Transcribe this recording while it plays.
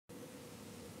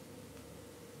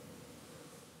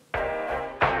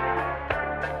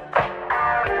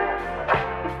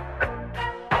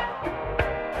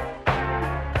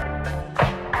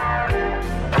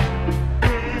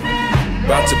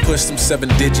push them 7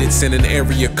 digits in an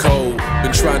area code.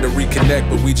 Been trying to reconnect,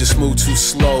 but we just moved too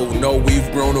slow. No,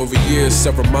 we've grown over years,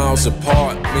 several miles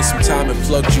apart. Made some time and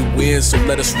plugged you in, so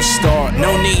let us restart.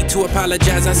 No need to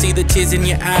apologize, I see the tears in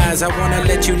your eyes. I wanna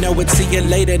let you know it's see you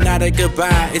later, not a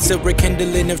goodbye. It's a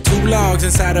rekindling of 2 logs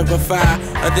inside of a fire.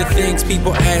 Other things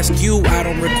people ask you, I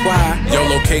don't require. Your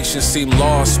location seem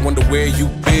lost, wonder where you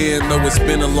been. Though it's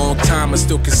been a long time, I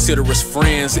still consider us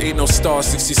friends. Ain't no star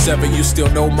 67, you still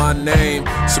know my name.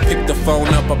 So pick the phone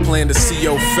up, I plan to see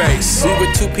your face. We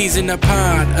were 2 peas in a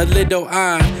pod, a little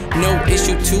odd. No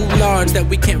issue too large that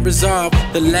we can't resolve.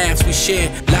 The laughs we share,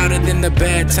 louder than the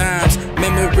bad times.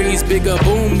 Memories bigger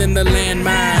boom than the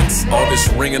landmines. All this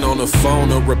ringing on the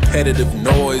phone, a repetitive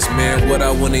noise. Man, what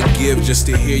I wouldn't give just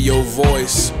to hear your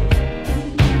voice.